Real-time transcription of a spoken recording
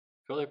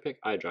ColorPick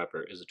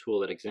eyedropper is a tool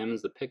that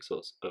examines the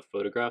pixels of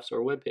photographs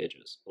or web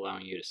pages,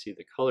 allowing you to see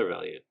the color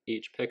value of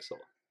each pixel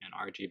in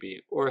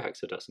RGB or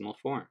hexadecimal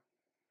form.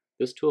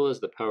 This tool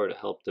has the power to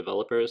help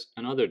developers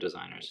and other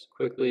designers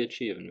quickly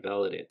achieve and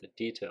validate the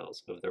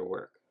details of their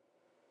work.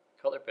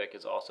 ColorPick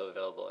is also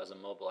available as a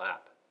mobile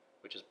app,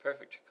 which is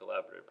perfect for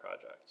collaborative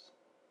projects.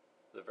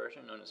 The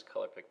version known as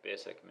ColorPick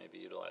Basic may be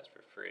utilized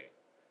for free.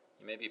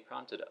 You may be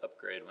prompted to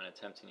upgrade when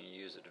attempting to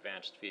use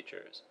advanced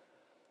features.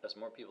 As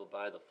more people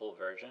buy the full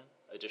version,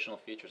 additional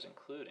features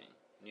including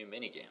new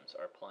minigames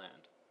are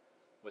planned.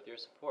 With your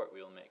support,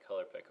 we will make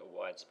ColorPick a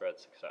widespread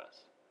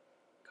success.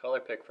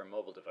 ColorPick for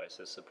mobile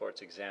devices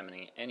supports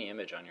examining any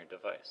image on your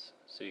device,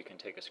 so you can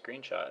take a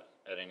screenshot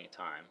at any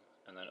time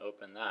and then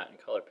open that in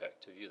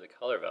ColorPick to view the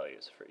color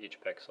values for each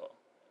pixel.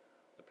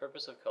 The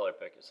purpose of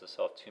ColorPick is to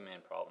solve two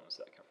main problems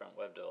that confront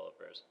web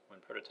developers when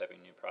prototyping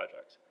new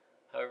projects.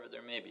 However,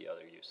 there may be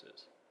other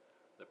uses.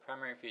 The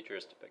primary feature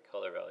is to pick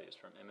color values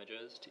from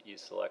images to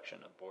ease selection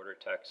of border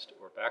text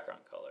or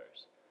background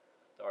colors.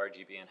 The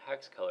RGB and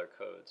hex color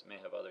codes may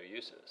have other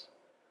uses.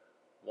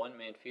 One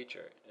main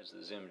feature is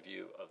the zoomed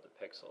view of the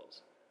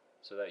pixels,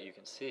 so that you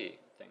can see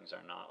things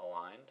are not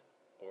aligned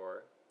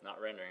or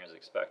not rendering as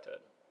expected.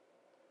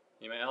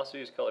 You may also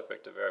use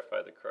ColorPick to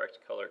verify the correct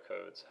color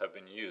codes have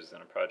been used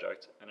in a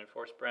project and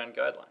enforce brand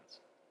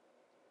guidelines.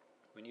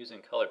 When using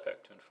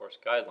ColorPick to enforce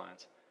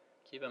guidelines,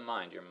 keep in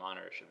mind your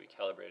monitor should be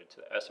calibrated to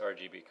the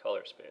sRGB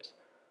color space.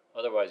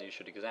 Otherwise, you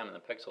should examine the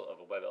pixel of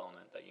a web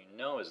element that you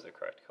know is the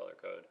correct color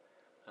code,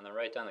 and then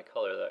write down the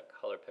color that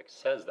ColorPick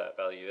says that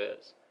value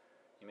is.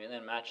 You may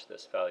then match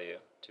this value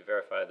to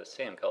verify the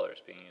same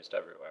colors being used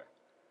everywhere.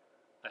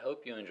 I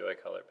hope you enjoy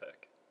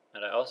ColorPick,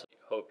 and I also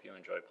hope you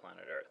enjoy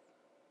Planet Earth,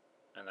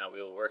 and that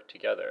we will work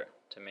together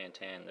to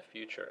maintain the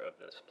future of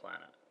this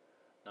planet,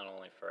 not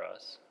only for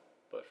us,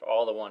 but for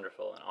all the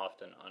wonderful and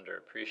often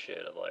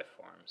underappreciated life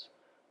forms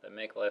that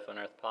make life on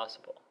Earth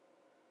possible.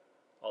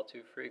 All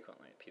too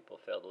frequently, people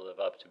fail to live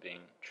up to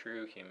being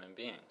true human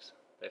beings.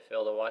 They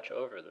fail to watch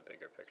over the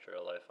bigger picture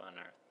of life on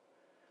Earth.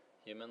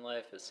 Human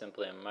life is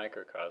simply a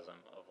microcosm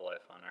of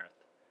life on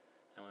Earth,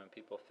 and when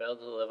people fail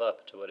to live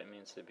up to what it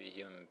means to be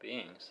human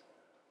beings,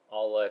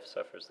 all life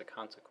suffers the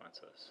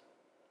consequences.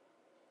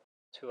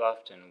 Too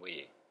often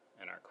we,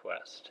 in our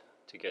quest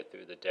to get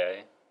through the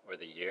day or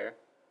the year,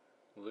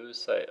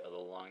 lose sight of the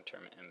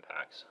long-term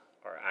impacts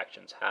our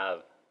actions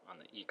have on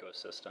the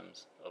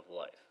ecosystems of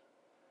life.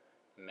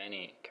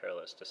 Many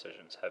careless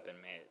decisions have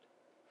been made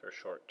for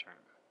short-term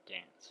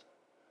gains.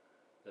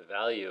 The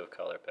value of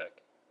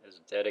ColorPick is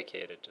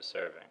dedicated to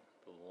serving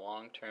the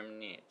long-term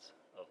needs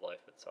of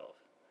life itself.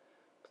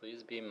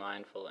 Please be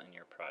mindful in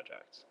your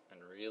projects and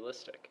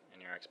realistic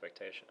in your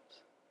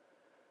expectations.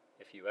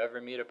 If you ever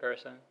meet a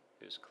person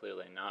who's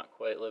clearly not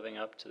quite living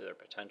up to their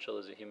potential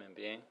as a human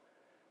being,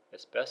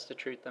 it's best to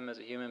treat them as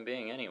a human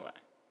being anyway.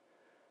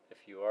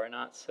 If you are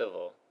not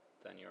civil,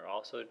 then you're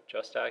also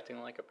just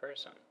acting like a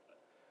person.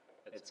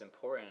 It's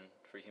important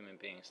for human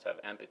beings to have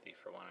empathy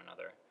for one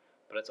another,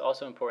 but it's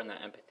also important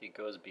that empathy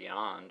goes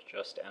beyond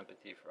just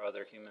empathy for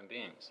other human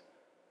beings.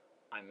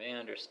 I may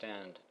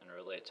understand and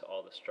relate to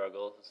all the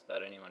struggles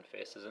that anyone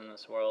faces in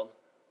this world,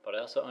 but I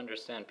also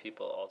understand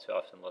people all too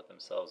often let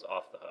themselves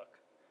off the hook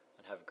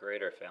and have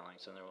greater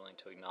failings than they're willing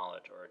to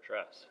acknowledge or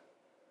address.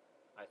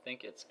 I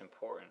think it's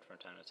important from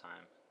time to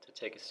time to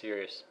take a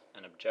serious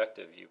and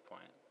objective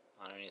viewpoint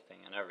on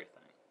anything and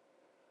everything.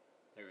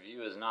 Your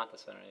view is not the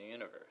center of the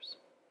universe,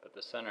 but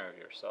the center of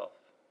yourself.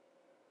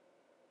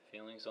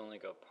 Feelings only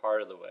go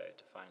part of the way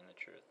to finding the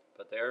truth,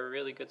 but they are a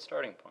really good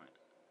starting point,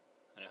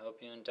 and I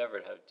hope you endeavor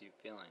to have deep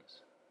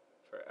feelings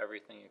for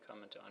everything you come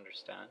to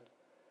understand,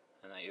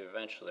 and that you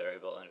eventually are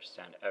able to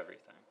understand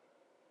everything,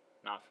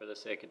 not for the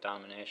sake of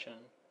domination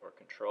or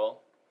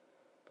control,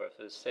 but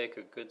for the sake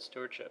of good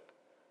stewardship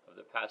of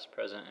the past,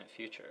 present, and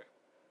future,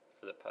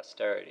 for the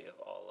posterity of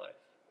all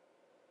life.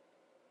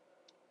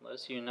 Let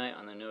us unite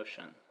on the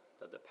notion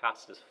that the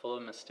past is full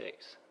of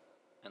mistakes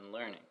and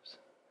learnings,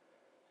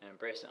 and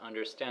embrace and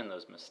understand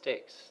those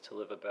mistakes to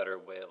live a better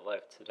way of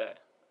life today,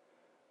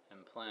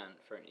 and plan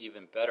for an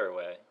even better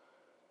way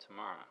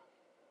tomorrow.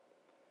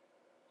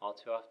 All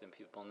too often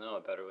people know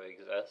a better way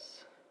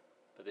exists,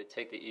 but they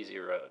take the easy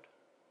road.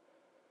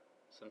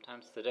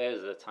 Sometimes today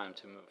is the time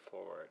to move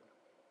forward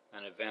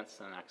and advance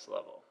to the next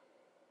level,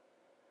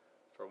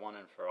 for one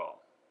and for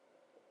all.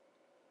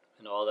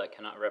 And all that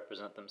cannot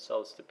represent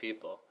themselves to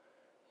people,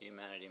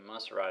 humanity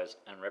must rise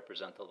and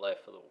represent the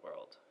life of the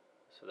world,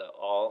 so that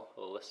all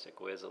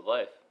holistic ways of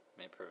life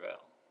may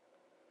prevail.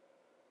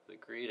 The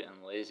greed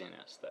and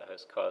laziness that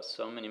has caused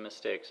so many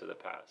mistakes of the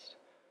past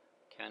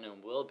can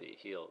and will be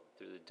healed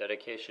through the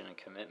dedication and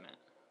commitment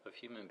of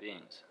human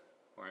beings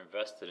who are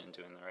invested in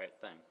doing the right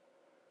thing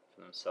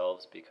for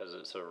themselves because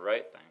it's the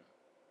right thing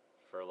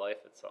for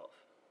life itself.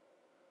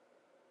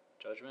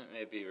 Judgment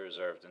may be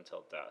reserved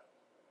until death,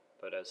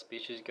 but as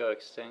species go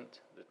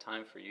extinct, the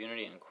time for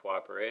unity and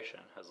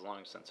cooperation has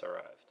long since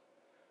arrived.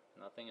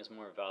 Nothing is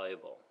more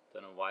valuable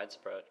than a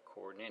widespread,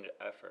 coordinated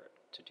effort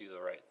to do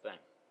the right thing,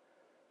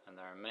 and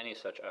there are many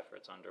such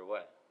efforts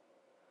underway.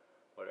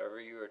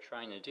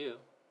 trying to do,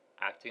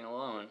 acting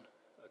alone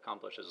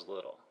accomplishes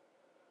little.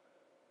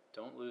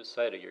 Don't lose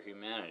sight of your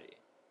humanity.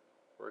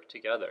 Work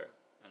together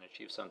and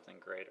achieve something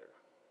greater.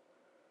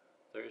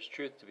 There is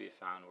truth to be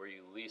found where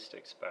you least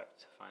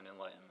expect to find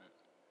enlightenment.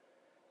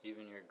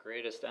 Even your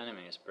greatest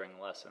enemies bring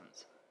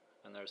lessons,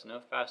 and there's no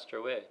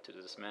faster way to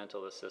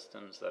dismantle the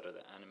systems that are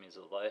the enemies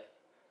of life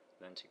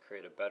than to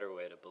create a better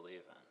way to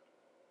believe in.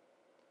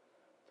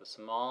 The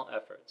small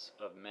efforts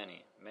of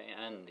many may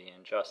end the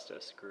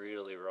injustice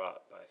greedily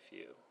wrought by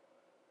few.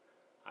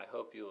 I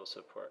hope you will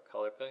support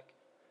ColorPick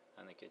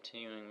and the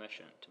continuing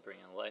mission to bring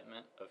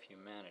enlightenment of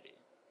humanity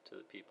to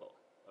the people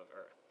of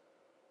Earth.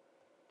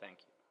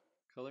 Thank you.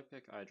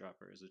 ColorPick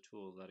Eyedropper is a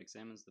tool that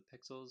examines the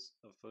pixels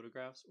of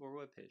photographs or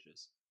web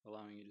pages,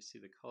 allowing you to see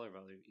the color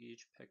value of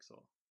each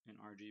pixel in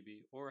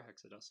RGB or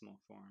hexadecimal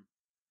form.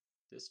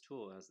 This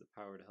tool has the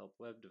power to help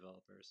web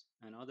developers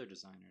and other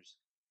designers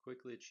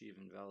quickly achieve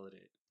and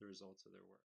validate the results of their work.